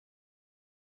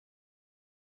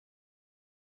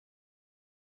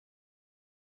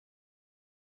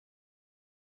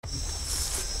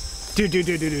Dude.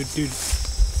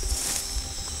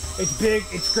 It's big,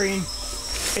 it's green,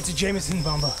 it's a Jameson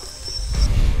Bomba.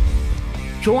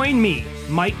 Join me,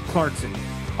 Myke Clarkson,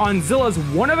 on Zilla's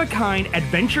one-of-a-kind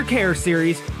adventure care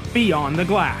series, Beyond the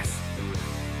Glass,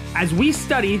 as we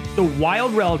study the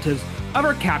wild relatives of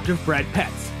our captive bred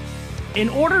pets, in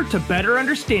order to better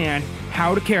understand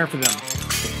how to care for them.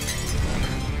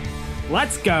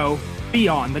 Let's go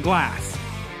beyond the glass.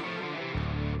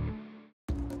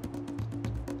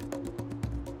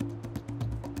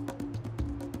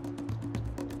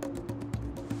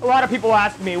 A lot of people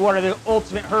ask me what are the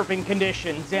ultimate herping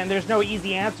conditions, and there's no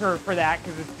easy answer for that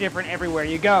because it's different everywhere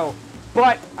you go.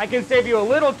 But I can save you a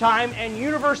little time and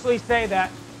universally say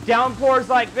that downpours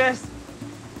like this,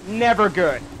 never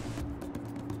good.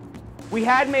 We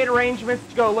had made arrangements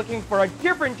to go looking for a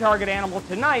different target animal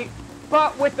tonight,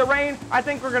 but with the rain, I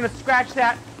think we're gonna scratch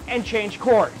that and change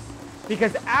course.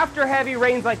 Because after heavy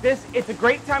rains like this, it's a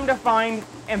great time to find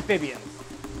amphibians.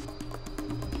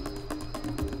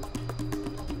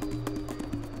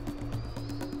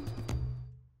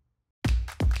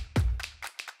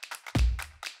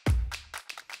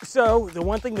 So the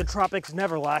one thing the tropics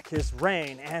never lack is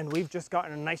rain, and we've just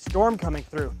gotten a nice storm coming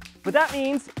through. But that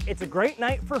means it's a great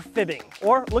night for fibbing,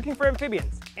 or looking for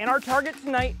amphibians. And our target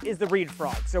tonight is the reed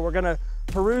frog, so we're gonna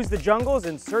peruse the jungles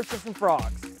in search of some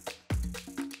frogs.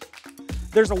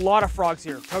 There's a lot of frogs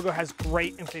here. Togo has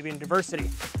great amphibian diversity.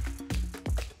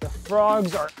 The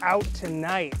frogs are out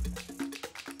tonight.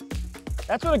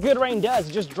 That's what a good rain does,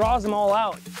 it just draws them all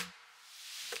out.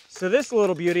 So this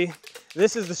little beauty,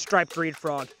 this is the striped reed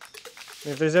frog.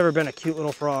 If there's ever been a cute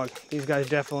little frog, these guys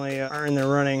definitely are in their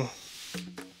running.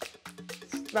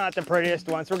 It's not the prettiest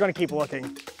one, so we're gonna keep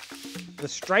looking. The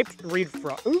striped reed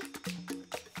frog. Ooh.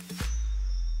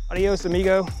 Adios,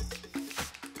 amigo.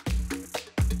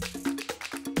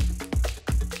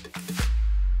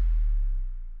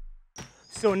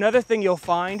 So another thing you'll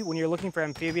find when you're looking for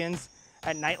amphibians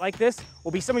at night like this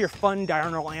will be some of your fun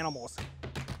diurnal animals.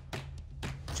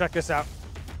 Check this out.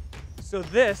 So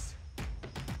this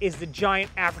is the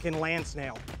giant African land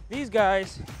snail. These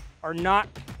guys are not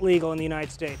legal in the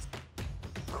United States.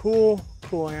 Cool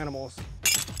animals.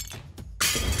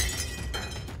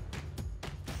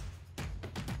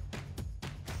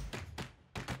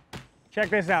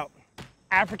 Check this out,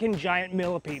 African giant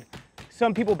millipede.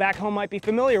 Some people back home might be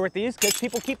familiar with these because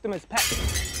people keep them as pets.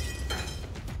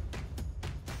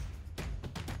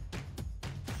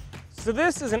 So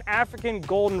this is an African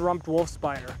golden-rumped wolf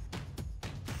spider.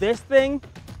 This thing,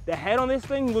 the head on this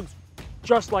thing looks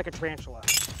just like a tarantula.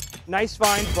 Nice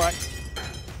find, but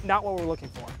not what we're looking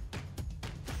for.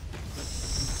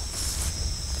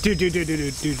 Dude.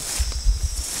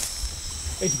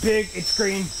 It's big, it's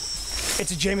green,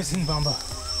 it's a Jameson Bomba.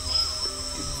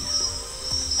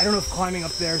 I don't know if climbing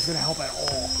up there is gonna help at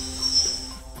all.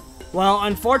 Well,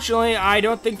 unfortunately, I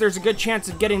don't think there's a good chance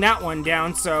of getting that one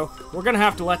down, so we're gonna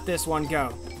have to let this one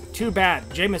go. Too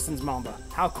bad, Jameson's Mamba.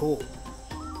 How cool.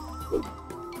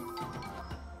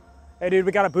 Hey dude,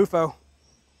 we got a bufo.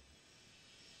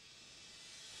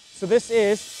 So this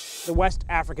is the West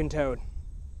African toad.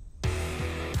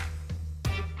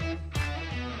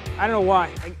 I don't know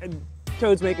why,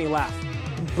 toads make me laugh.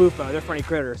 Bufo, they're funny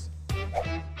critters.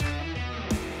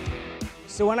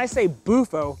 So when I say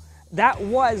bufo, that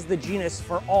was the genus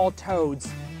for all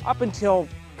toads up until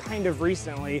kind of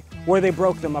recently where they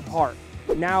broke them apart.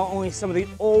 Now only some of the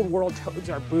old world toads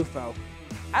are bufo.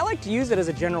 I like to use it as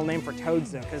a general name for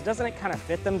toads though, because doesn't it kind of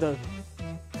fit them, the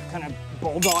kind of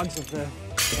bulldogs of the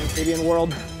amphibian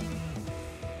world?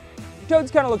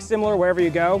 Toads kind of look similar wherever you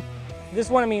go. This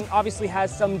one, I mean, obviously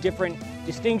has some different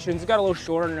distinctions. It's got a little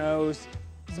shorter nose,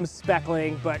 some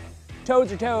speckling, but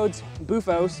toads are toads,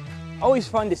 bufos, always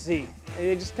fun to see.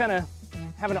 They just kind of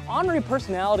have an ornery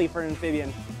personality for an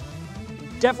amphibian.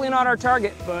 Definitely not our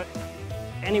target, but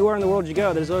anywhere in the world you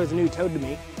go, there's always a new toad to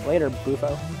meet. Later,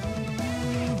 bufo.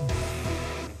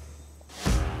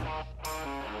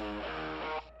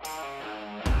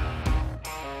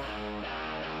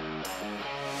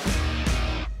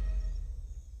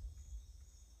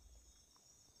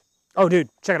 Oh dude,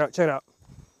 check it out.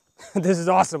 This is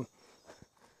awesome.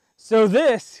 So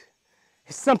this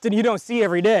is something you don't see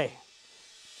every day.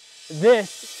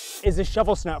 This is a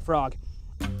shovel snout frog.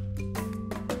 All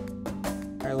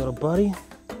right, little buddy.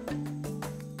 There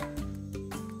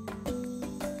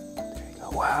you go,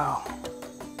 wow.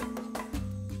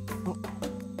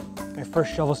 My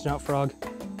first shovel snout frog.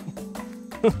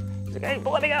 He's like, hey,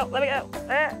 let me go.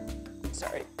 Ah,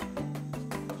 sorry.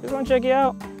 Just wanna check you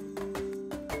out.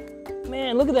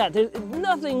 Man, look at that. There's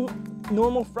nothing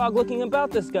normal frog looking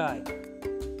about this guy.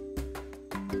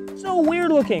 So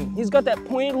weird looking. He's got that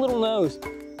pointed little nose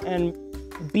and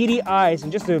beady eyes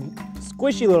and just a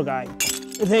squishy little guy.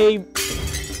 They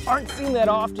aren't seen that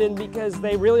often because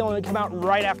they really only come out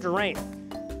right after rain.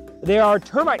 They are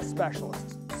termite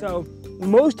specialists. So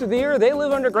most of the year they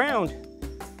live underground.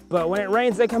 But when it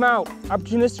rains, they come out,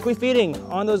 opportunistically feeding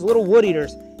on those little wood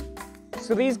eaters.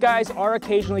 So these guys are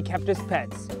occasionally kept as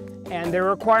pets. And their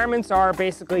requirements are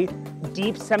basically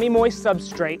deep, semi-moist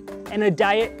substrate and a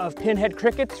diet of pinhead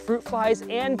crickets, fruit flies,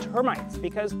 and termites,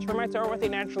 because termites are what they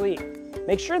naturally eat.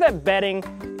 Make sure that bedding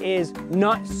is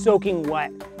not soaking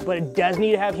wet, but it does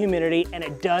need to have humidity and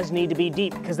it does need to be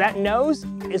deep, because that nose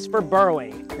is for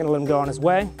burrowing. I'm gonna let him go on his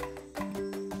way.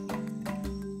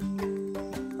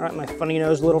 All right, my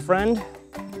funny-nosed little friend.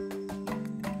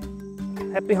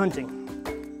 Happy hunting.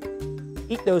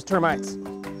 Eat those termites.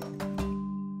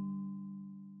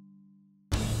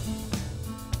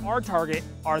 Our target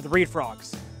are the reed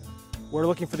frogs. We're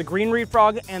looking for the green reed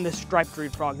frog and the striped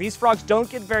reed frog. These frogs don't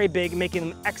get very big, making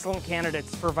them excellent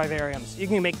candidates for vivariums. You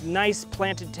can make nice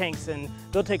planted tanks and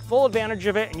they'll take full advantage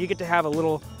of it, and you get to have a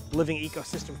little living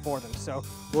ecosystem for them. So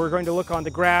we're going to look on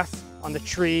the grass, on the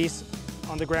trees,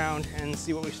 on the ground, and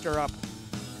see what we stir up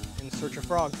in search of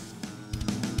frogs.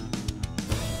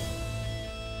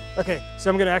 Okay, so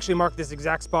I'm gonna actually mark this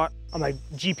exact spot on my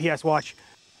GPS watch.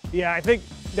 Yeah, I think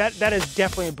that is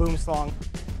definitely a boom song.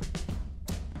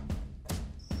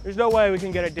 There's no way we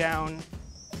can get it down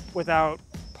without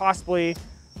possibly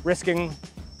risking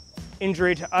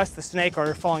injury to us, the snake,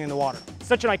 or falling in the water.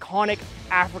 Such an iconic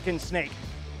African snake.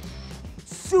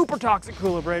 Super toxic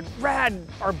culebrid, rad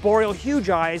arboreal, huge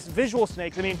eyes, visual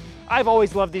snakes. I mean, I've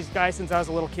always loved these guys since I was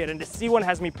a little kid, and to see one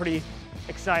has me pretty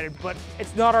excited, but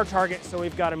it's not our target, so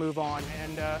we've got to move on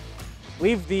and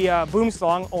leave the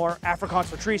boomslang, or Afrikaans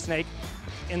for tree snake,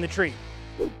 in the tree.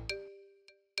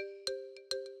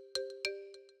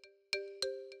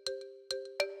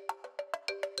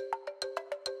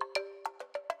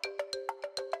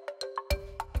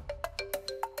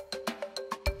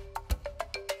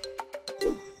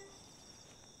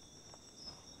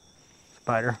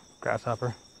 Spider,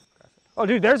 grasshopper. Oh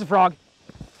dude, there's a frog.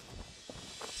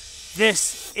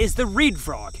 This is the reed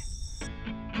frog.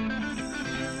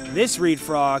 This reed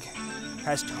frog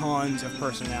has tons of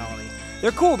personality.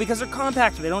 They're cool because they're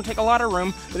compact, they don't take a lot of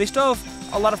room, but they still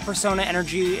have a lot of persona,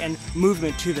 energy, and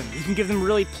movement to them. You can give them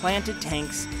really planted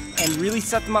tanks and really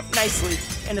set them up nicely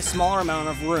in a smaller amount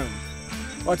of room.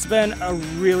 Well, it's been a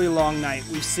really long night.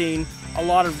 We've seen a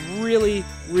lot of really,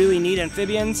 really neat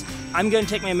amphibians. I'm gonna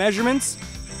take my measurements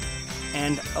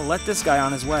and let this guy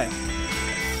on his way.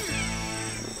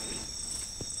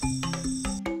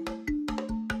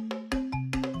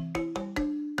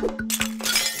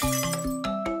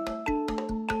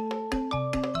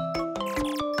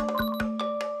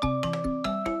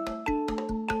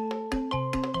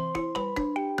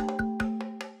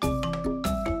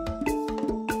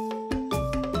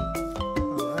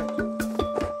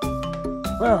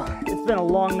 Well, it's been a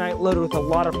long night loaded with a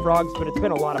lot of frogs, but it's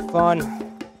been a lot of fun.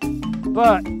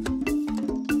 But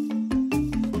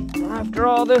after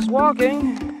all this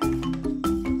walking,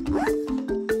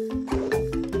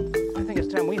 I think it's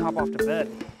time we hop off to bed.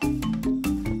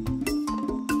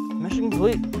 Mission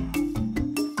complete.